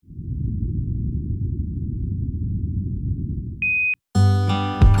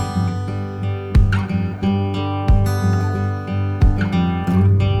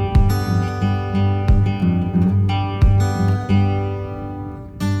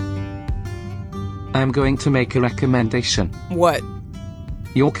I'm going to make a recommendation. What?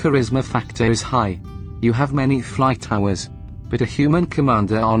 Your charisma factor is high. You have many flight hours. But a human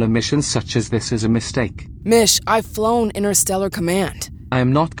commander on a mission such as this is a mistake. Mish, I've flown Interstellar Command. I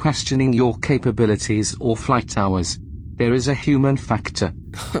am not questioning your capabilities or flight hours. There is a human factor.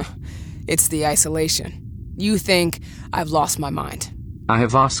 It's the isolation. You think I've lost my mind. I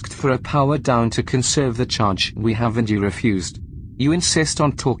have asked for a power down to conserve the charge we have and you refused. You insist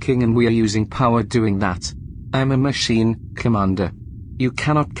on talking and we are using power doing that. I'm a machine, Commander. You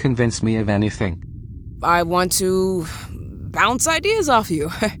cannot convince me of anything. I want to bounce ideas off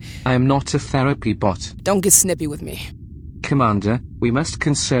you. I am not a therapy bot. Don't get snippy with me. Commander, we must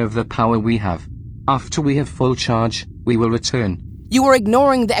conserve the power we have. After we have full charge, we will return. You are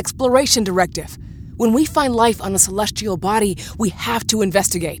ignoring the exploration directive. When we find life on a celestial body, we have to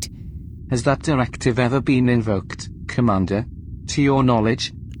investigate. Has that directive ever been invoked, Commander? To your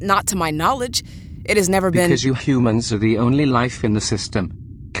knowledge? Not to my knowledge. It has never been... Because you humans are the only life in the system.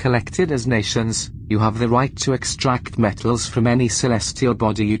 Collected as nations, you have the right to extract metals from any celestial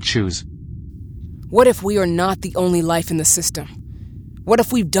body you choose. What if we are not the only life in the system? What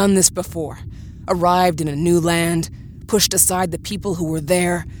if we've done this before? Arrived in a new land, pushed aside the people who were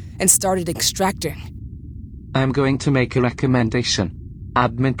there, and started extracting? I'm going to make a recommendation.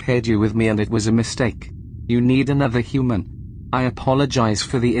 Admin paired you with me and it was a mistake. You need another human. I apologize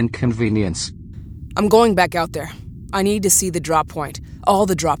for the inconvenience. I'm going back out there. I need to see the drop point. All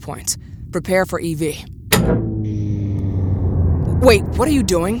the drop points. Prepare for EV. Wait, what are you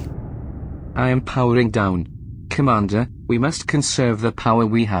doing? I am powering down. Commander, we must conserve the power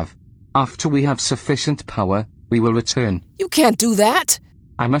we have. After we have sufficient power, we will return. You can't do that!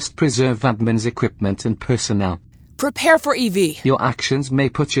 I must preserve admin's equipment and personnel. Prepare for EV. Your actions may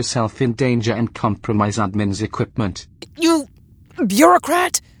put yourself in danger and compromise admin's equipment. You...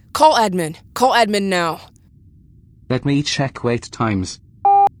 bureaucrat? Call admin. Call admin now. Let me check wait times.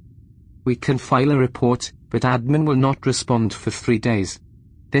 We can file a report, but admin will not respond for 3 days.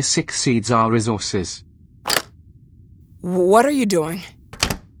 This exceeds our resources. What are you doing?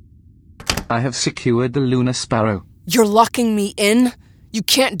 I have secured the Lunar Sparrow. You're locking me in? You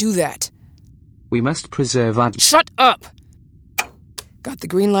can't do that. We must preserve Shut up! Got the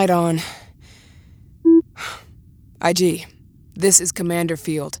green light on. IG, this is Commander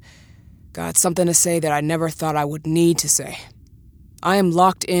Field. Got something to say that I never thought I would need to say. I am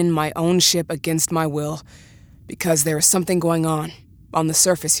locked in my own ship against my will because there is something going on the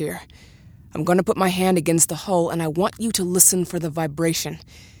surface here. I'm going to put my hand against the hull and I want you to listen for the vibration.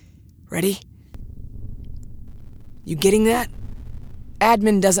 Ready? You getting that?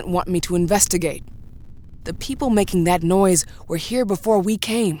 Admin doesn't want me to investigate. The people making that noise were here before we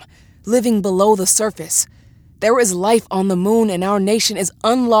came, living below the surface. There is life on the moon and our nation is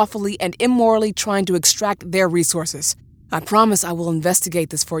unlawfully and immorally trying to extract their resources. I promise I will investigate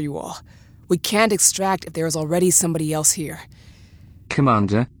this for you all. We can't extract if there is already somebody else here.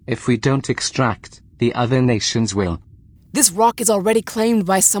 Commander, if we don't extract, the other nations will. This rock is already claimed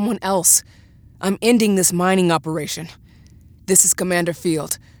by someone else. I'm ending this mining operation. This is Commander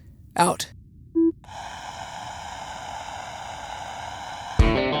Field. Out.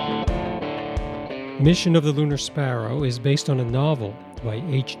 Mission of the Lunar Sparrow is based on a novel by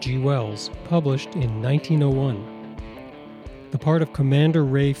H.G. Wells, published in 1901. The part of Commander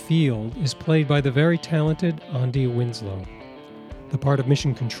Ray Field is played by the very talented Andy Winslow. The part of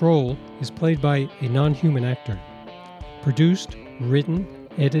Mission Control is played by a non-human actor. Produced, written,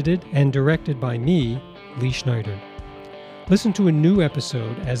 edited, and directed by me, Lee Schneider. Listen to a new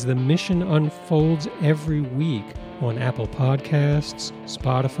episode as the mission unfolds every week on Apple Podcasts,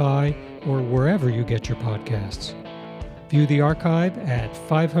 Spotify, or wherever you get your podcasts. View the archive at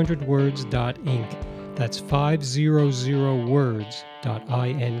 500words.inc. That's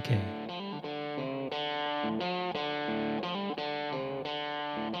 500words.ink.